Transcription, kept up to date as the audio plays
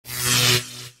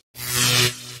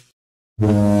I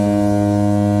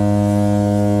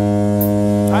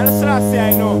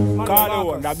know,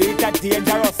 Corleon, the beat that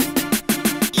dangerous.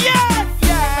 Yes,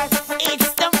 yes,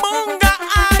 it's the Munga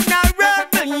and a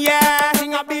Riddim, yeah.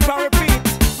 Sing a beat and repeat.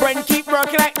 Brain keep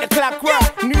working like the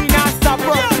clockwork. Need not stop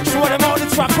work. Show them how the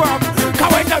track work.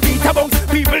 Cause when the beat a bounce,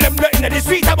 people them in the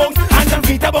street a bounce, and the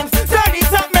beat a bounce. Turn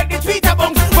it up, make the tweet a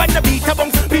bounce. When the beat a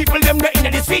bounce, people them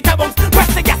in the street a bounce. Press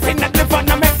the gas in the fun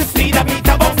and make the speed a beat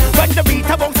a bounce. When the beat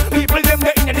a bounce, people them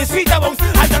in the street a bounce,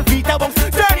 and the beat a bounce.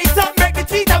 Turn it up, make the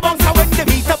tweet a bounce. And when the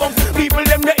beat a bounce, people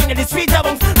them in the street a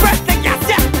bounce. Press the gas,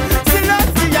 yeah.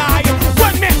 Celestia,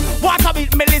 when me water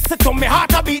beat, me listen to me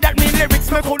heart a beat. That me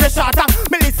lyrics me cool the shatter.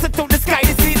 Me listen to the sky,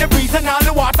 the sea, the breeze and all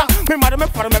the water. Me mother, me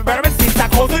father, me brother, me sister,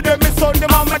 cause of them, me son,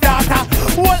 them and my daughter.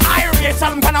 Whole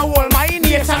iration, pan a whole, my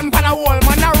nation, pan a whole,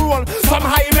 man a roll. Some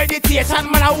high meditation,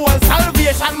 man a whole,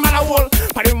 salvation, man a whole.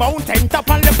 Pan the mountain top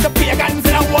and left the pagans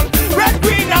in a hole. Red,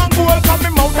 green and gold, come me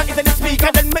mouth into the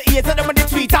speaker, then me ears to them with the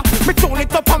tweeter. Me tune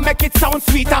it up and make it sound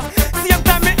sweeter. Same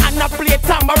time me hand a play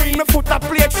tambourine, me foot a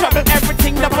play treble,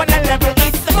 everything up on a level.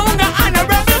 It's the Munga and a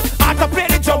rebel. I to play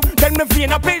the drum, then me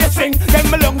vein a play the string, then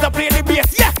me lungs a play the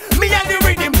bass. Yeah, me and the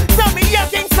rhythm. So me a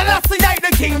king, Selassie I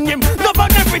the king him. Love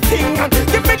on everything.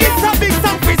 Give me this a big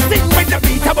song we sing with the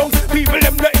beat a bounce. People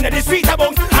them in the street a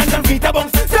bounce, and the beat a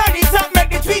bounce. Turn it up,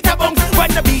 make the tweet a bounce.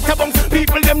 When the beat a bounce,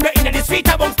 people them in the street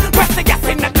a bounce. Press the gas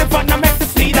in the fun and make the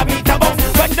speed a beat a bounce.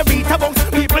 When the beat a bounce,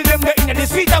 people them in the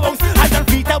street a bounce, and the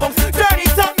beat a bounce. Turn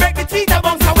it up, make the tweet a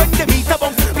bounce. And when the beat a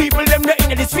bounce, people them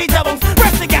in the street a bounce.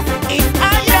 Press the gas, it's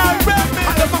higher.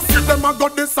 Them a go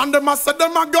this and them a say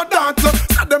them a go that.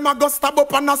 Say them a go stab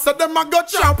up and I say them a go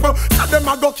chop. Say them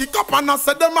a go kick up and I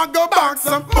say them a go box.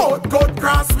 Mouth good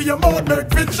grass for your mouth make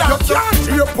me chop. You can't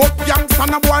hear put yanks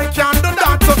and a boy can't do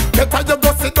that. Better you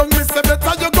go sit down, me say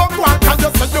better you go quack. And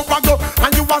you say you a go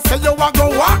and you a say you a go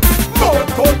what?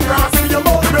 Mouth good grass for your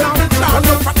mouth make me chop. And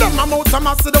look at them a mouth and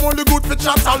I say them only good for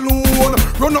chat alone.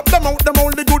 Run up them out, them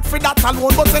only good for that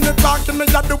alone. But when you talking me,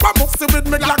 you do a musty with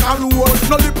me like alone.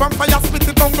 No lip and fire spit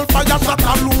it on fire shot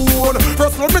alone.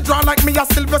 First road me draw like me a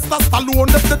Sylvester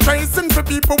Stallone. If the tracing for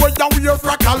people where you wear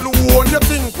frack alone. You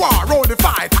think war, roll the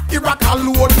fight, Iraq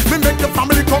alone. Me make your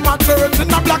family come to church in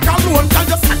a black alone. Can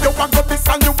you say you a go this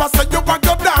and you a say you a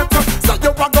go that? Say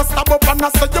you a go stab up and I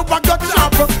say you a go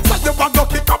chop. Say you a go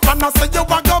kick up and I say you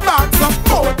a go back.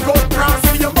 Mouth go grass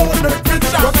for your mouth make me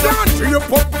chop. You can't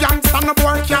drip up yanks and a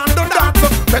boy can't do that.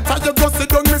 Better you go sit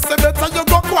down, me say better you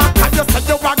go quack. And you say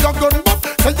you a go gun but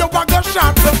say you a go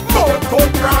shot. Mouth go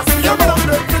grass for your mouth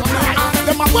make me chop.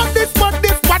 Them a what this, what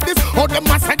this, what this. Oh, them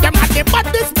a say them a the what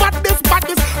this, what this, what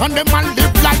this. And them a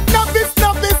live like novice,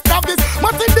 novice, novice.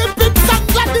 But in the big song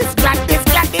Gladys, Gladys,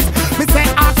 Gladys. Me say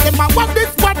ask them a what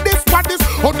this, what this, what this.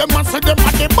 Oh, them a say them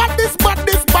a the what this, what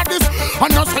this, what this.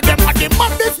 And I say them a the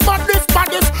what this, what this,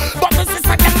 what this. But me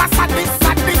say them a sadis,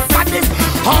 sadis, sadis.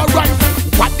 Alright,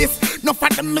 what this? No for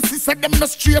them me say them no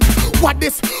straight. What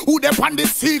this? Who them on the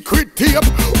secret tape?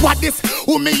 What this?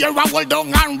 Who me hear a hold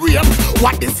down and rape?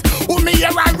 What this? Who me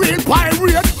hear a real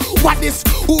pirate? What this?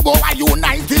 Who go a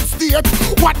United States?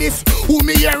 What this? Who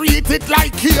me hear eat it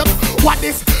like cake? What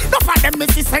this? No for them me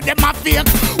say them a fake.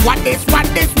 What this? What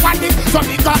this? What this? So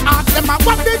me go ask them a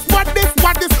what this? What this?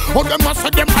 What this? Oh them a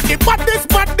say them a the what this?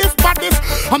 What this? What this?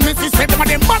 And me say them a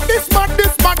the what this? What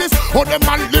this? What this? Oh them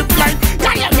a live like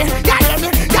yeah me, yeah me,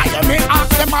 yeah me. Ask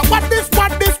them a what this?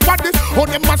 What this? What this? Oh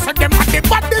them a say them a the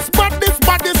what this? What this?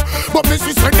 What this? But me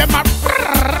say them a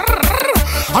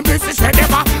and me say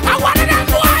them a one of them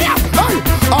boy. Hey,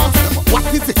 ask them what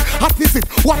is it? Hot is it?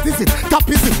 What is it? Top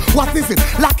is it? What is it?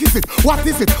 Lock is it? What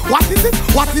is it? What is it?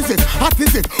 What is it? Hot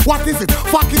is it? What is it?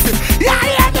 Fuck is it?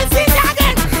 Yeah, me see it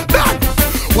again. Done.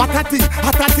 What a thing,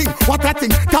 hot a thing, what a thing,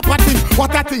 top a thing,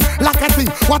 what a thing, like a thing,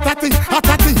 what a thing, hot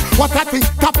a thing, what a thing,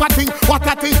 top a thing, what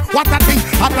a thing, what a thing,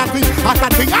 hot a thing, hot a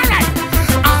thing. Alright.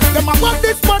 Ask them a what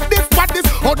this, what this, what this.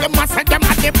 Oh, them a say them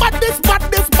a the what this, what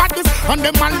this, what this. And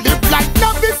them a live like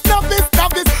novice, novice,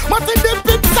 novice. But in the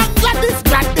big song Gladys,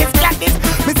 Gladys, Gladys.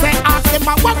 Me say ask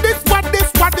them a what this, what this,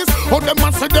 what this. Oh, them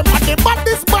a say them a the what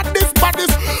this, what this, what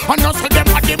this. And I say them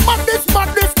a the what this, what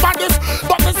this, what this.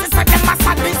 But me say them a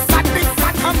sadis, sadis,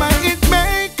 sadis. I'm a hit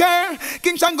maker,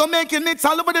 King Shango making hits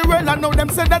all over the world. I know them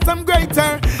say that I'm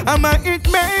greater. I'm a hit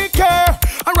maker.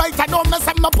 Alright, I know me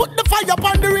say me put the fire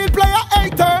upon the real player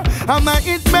hater. I'm a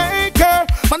hit maker.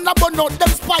 Man I burn out them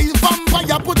spy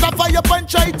vampire, put a fire upon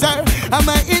traitor. I'm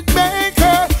a hit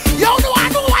maker. Yo, no I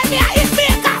know why me a hit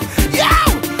maker. Yo,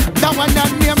 that one that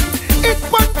name. It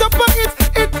pon top of it,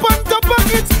 it pon top of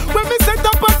it. When me say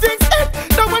top of things, it.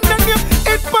 That one that name.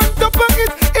 It pon top of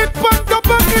it, it pon top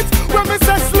of it. When me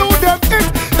say slow them, it.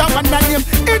 That one that name.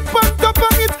 It pon top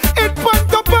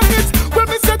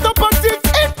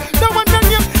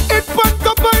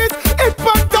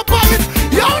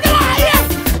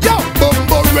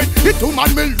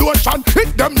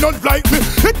behave like me.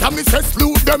 It a me say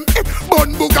slew them it.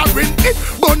 Bun boogerin it.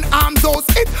 Bun arms house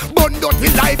it. Bun dirty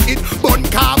life it. Bun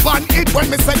carbon it. When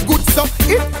me say good so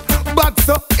it. Bad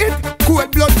so it.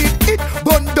 Cold blooded it.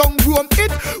 Bun down room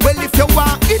it. Well if you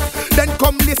want it, then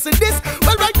come listen this.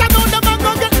 Well right now them a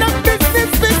go get them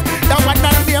business fix. That one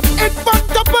and name it. Bun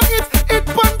top of it. It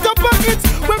bun top of it.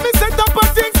 When me say top of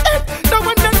things it. That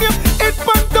one and name it.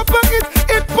 Bun top of it.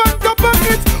 It bun top of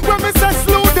it. When me say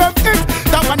slow them it.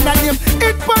 That one and name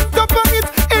it. Bun top of it.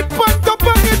 It bun top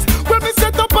of it. When me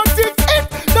say top of things it.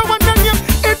 That one and name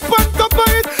it. Bun top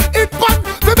of it. It bun.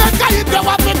 The make it you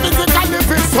want me physically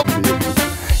fix up.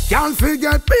 Can't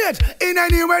forget paid in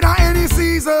any weather, any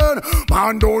season.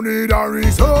 Man don't need a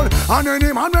reason. And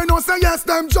any man when no say yes,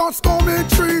 them just commit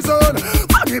treason.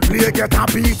 When the play get a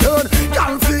beaten.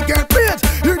 Can't forget paid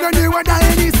in any weather,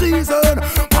 any season.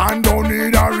 Man don't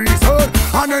need a reason.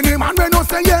 And any man when no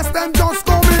say yes, them just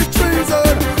commit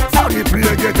treason. For the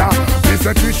play get a. Me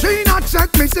say she not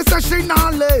check me, she say she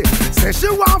not lay. Say she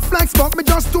want flex, but me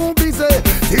just too busy.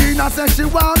 Tina say she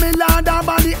want me land her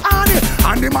body on it.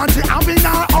 And the man she having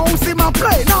her house in my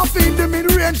play. Now feel the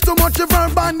mid-range too much of her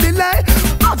band delay.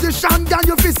 Position girl,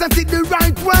 you feel set it the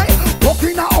right way.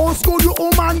 Walking a old school, you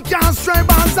woman can't stray.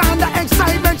 Bands on the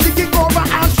excitement, she kick over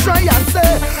and stray and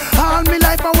say, all me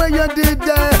life and where you did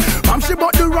there. Mom she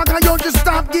bought the rock and you just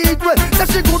stop gateway. Say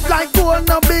she good like gold,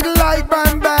 no big like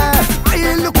bamboo.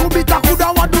 I look who bit a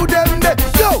coulda what do them there.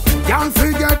 Yo, can't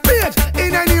forget paid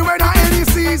in any weather, any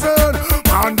season.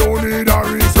 Man don't need a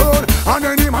reason. And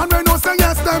any man when no say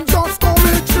yes, them just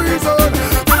commit treason.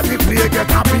 And the play get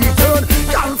a beaten.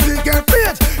 Can't forget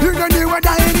paid in any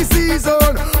weather, any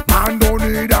season. Man don't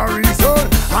need a reason.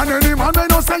 And any man when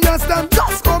no say yes, them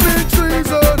just commit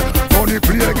treason. Funny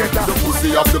play get a. The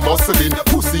pussy of the muscling, the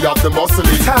pussy of the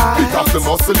muscling. Pick up the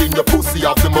muscling, the pussy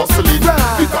of the muscling.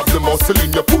 Pick up the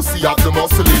muscling, your pussy of the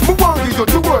muscling. Move on, you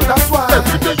the word, that's why.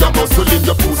 Every day you're muscling,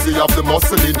 your pussy of the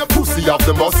muscling, the pussy of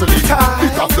the muscling.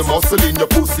 Pick up the muscling, your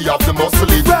pussy of the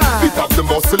muscling. Pick up the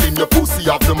muscling, your pussy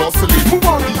of the muscling. Move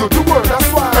on, you the word, that's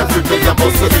why. Every day you're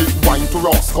muscling. Wine to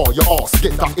Ross, call your ass,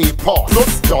 get that A-pass.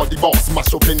 Plus, you're the boss,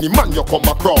 mash up any man you come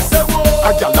across.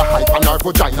 A gal a hype and her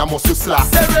vagina must you slap.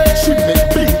 She make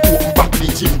Bling open back the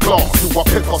gym class. You a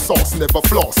pepper sauce, never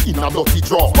floss in a dirty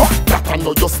draw. That I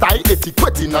know your style,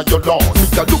 etiquette in a your laws. Me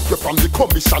a look you from the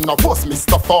commissioner was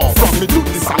Mr. Foss. From me do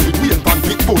this and the wait and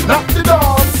big bull, not the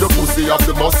dogs. The pussy of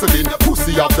the muscling, the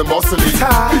pussy of the muscling.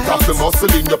 Pick up the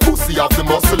muscling, the pussy of the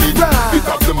muscling. Pick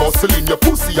up the muscling, your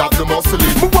pussy of the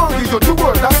muscling. Move on, you the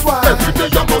word, that's why. Every day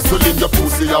you're muscling, your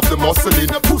pussy of the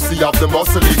muscling, the pussy of the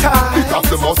muscling. Pick up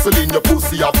the muscling, your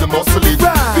pussy of the muscling.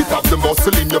 Pick up the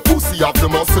muscling, your pussy of the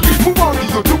muscling. Move on,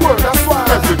 you the word, that's why.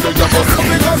 Every day you're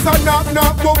muscling. Because I knock,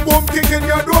 knock, boom, boom, kicking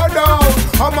your door down.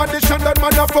 I'm a dish and that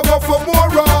man I forgot for more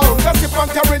round. That's if I'm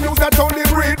carrying news that only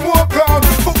breed more clown.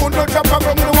 But when no jump, I'm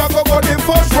gonna walk over the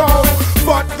first round.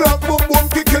 Fat clock, boom, boom,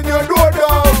 kicking your door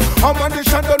down. I'm a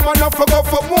dish and that man I forgot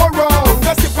for more round.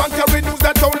 That's if I'm carrying news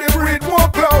that only breed more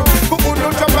clown. But when no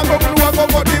jump, I'm gonna walk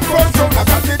over the first round. I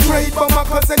got the trade by my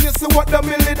cousin, you see what the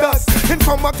millie does.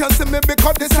 Informer can see me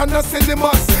because this and the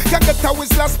cinemas. Can't get a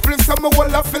whistle spliff, so me will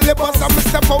a filibus. I'm a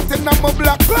step out and I'm a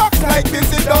black clock like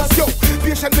busy does. Yo,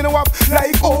 patient me no have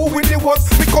like oh when it was.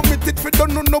 We committed for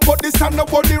don't know nobody stand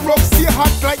nobody rocks. Stay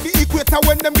hot like the equator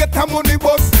when them get a money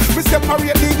bus. We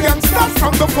separate the gangsters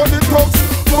from the funny thugs.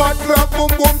 Fat clock,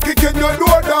 boom boom, kicking your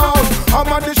door down.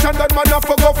 I'm a dish and that man I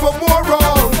forgot for more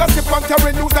round. That's if I'm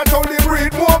carrying news that only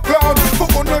breed more clown.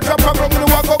 But when no drop I'm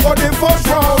gonna walk over the first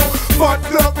round. Fat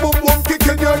clock, boom boom,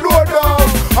 kicking your door down.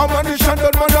 I'm a dish and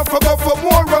that man I forgot for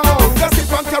more round. That's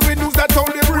if I'm carrying news that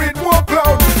only breed more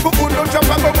clown. But when no drop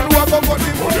I'm gonna walk over the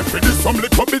first round. Some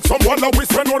little bit, someone always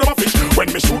spend out of a fish.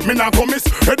 When me shoot, me not go miss.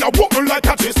 Head a walk me like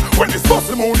a chase. When it's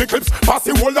busting on the clips, pass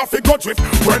the whole of it go drift.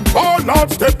 When all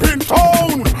out step in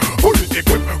town, fully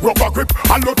equipped, rubber grip,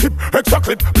 hollow tip, extra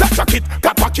clip, black jacket,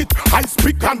 got packet, high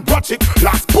speak and watch it.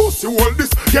 Last pussy hold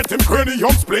this, get him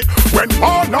cranium split. When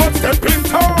all out step in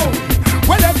town.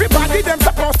 Well, everybody them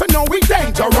supposed to know we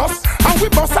dangerous. And we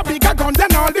bust a bigger gun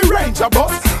than all the ranger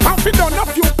boss. And we done a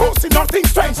few pussy, nothing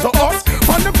strange to us.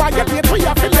 On the violate, we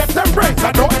have to let them brains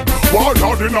a dust. While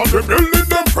out in the building,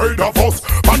 them afraid of us.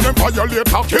 And them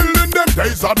violate are killing them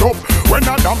days are up. When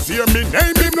Adam see me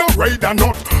name him no raider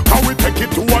not. How we take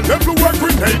it to a level where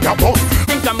grenade a bust.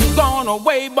 Think I'm gone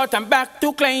away, but I'm back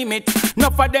to claim it.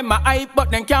 Enough of them are hype,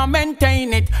 but they can't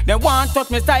maintain it. They want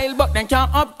touch me style, but they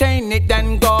can't obtain it.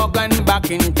 Then Dawg and back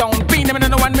in town. Be them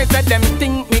no one me said them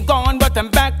think me gone, but I'm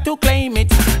back to claim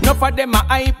it. Enough of them are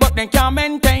hype, but they can't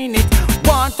maintain it.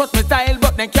 Want touch me style,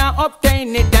 but they can't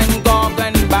obtain it. Then Dawg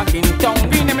and back in town.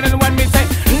 Be them no one me say.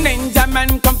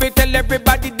 man come fi tell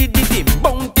everybody di.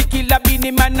 Bounty killer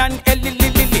Beanie Man and Ellie.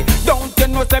 Don't you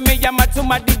know say me a mad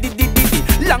somebody di.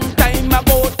 Long time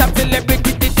ago top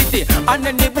celebrity di. And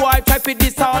then the boy try fi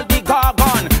diss all the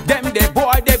gargon. Them the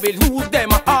boy they will lose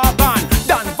them organ.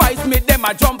 Dan Vybz me them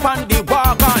a jump on the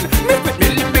wagon. Me with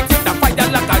me lyrics it a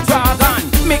fire like a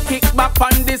dragon. Me kick back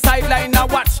on the sideline a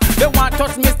watch. They want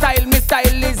touch me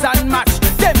style is unmatched.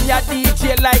 Them ya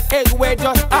DJ like egg we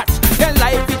just hatch. They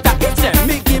life it a itch them,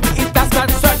 me give it a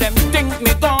scratch. So them think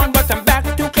me gone but I'm back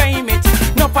to claim it.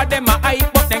 No for them a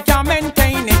hype but they can't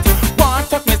maintain it. Want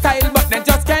touch me style but they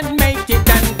just can't make it.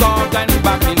 And go and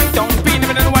back in town. Pin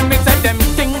me the one me said them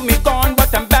think me gone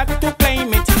but I'm back to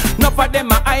claim it. No for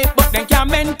them a hype but they can't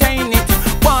maintain it.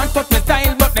 Want touch me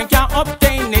style but they can't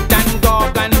obtain it. And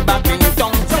go and back in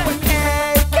town. So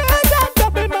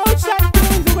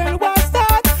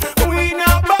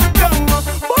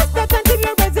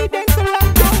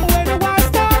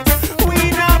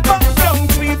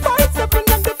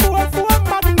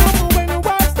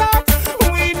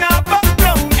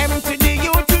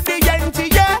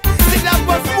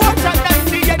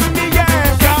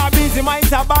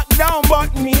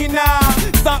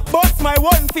my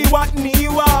one fi what me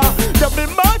wa. Double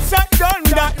mouth shot done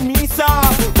that me saw.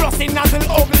 Plus in nozzle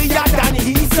uglier than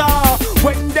he saw.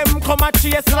 When them come a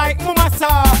chase like mama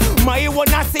saw. My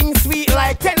wanna sing sweet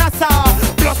like tenor saw.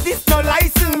 Plus this no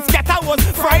license, get I was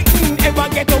frightened. Ever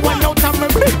get a one out of my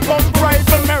big pump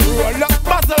rifle. Me roll up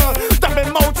buzzer. Double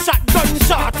mouth shot gun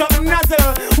shot up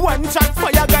nozzle. One shot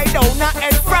fire guy down a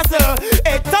head frazzle.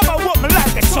 Head Toppa whoop me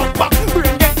like a shot back.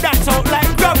 Bring that dash out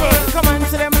like gravel. Come on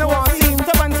to them no one seem.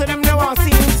 Come on to them no one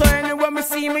seem. So anywhere me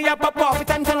see me a pop off it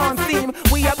and turn on steam.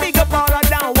 We a big up all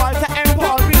down Walter and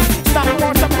Paul Reed. Stop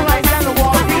more supplies than the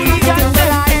wall.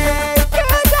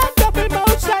 Double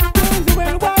mouth shot guns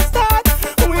when war start.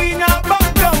 We not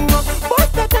back down.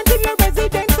 Bust that until the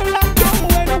residential lockdown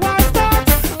when the war start.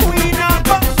 We not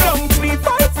back down.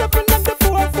 357 and the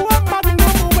 44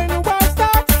 Magnum when the war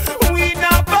start. We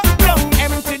not back down.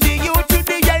 M to the U to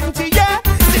the N to yeah.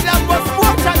 Still a bus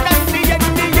water than the N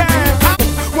to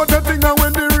yeah. What a thing now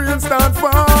when the rain start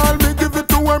fall. Me give it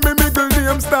to her, me middle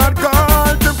name start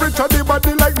call. Temperature the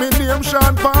body like me name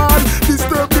Sean Paul.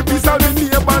 Disturb the peace all me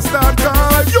neighbor start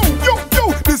call. Yo,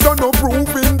 this a no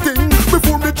proving thing.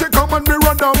 Before me check come and me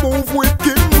rather move with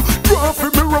King. Draw for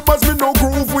me rubbers, me no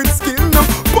groove with skin.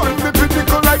 Pan me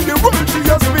critical like the world she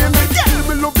has been. Girl,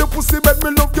 me love your pussy bed,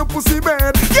 me love your pussy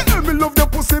bed. Girl, me love your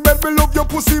pussy bed, me love your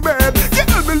pussy bed.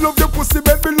 Girl, me love your pussy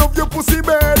bed, me love your pussy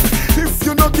bed. If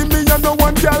you no give me, you no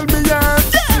one girl me yet.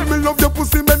 Girl, me love your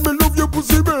pussy bed, me love your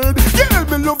pussy bed. Girl,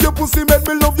 me love your pussy bed,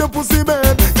 me love your pussy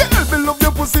bed. Girl, me love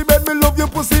your pussy bed, me love your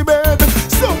pussy bed.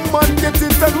 Some man get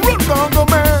it and run down the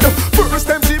man. First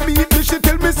time she meet me, she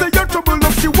tell me say you're trouble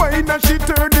up. She whine and she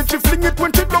turn it, she fling it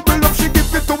when she double up. She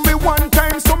give it to me one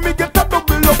time, so me get a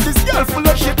double up. This girl full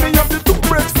of shit, me have the two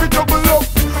breasts fi double up.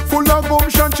 Full of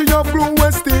gumption, she have glue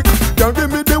and stick. Girl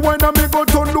give me the wine and me go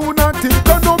turn lunatic.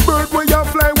 And no bird where you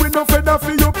fly with no feather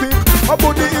for your pick. A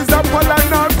body is a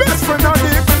palana.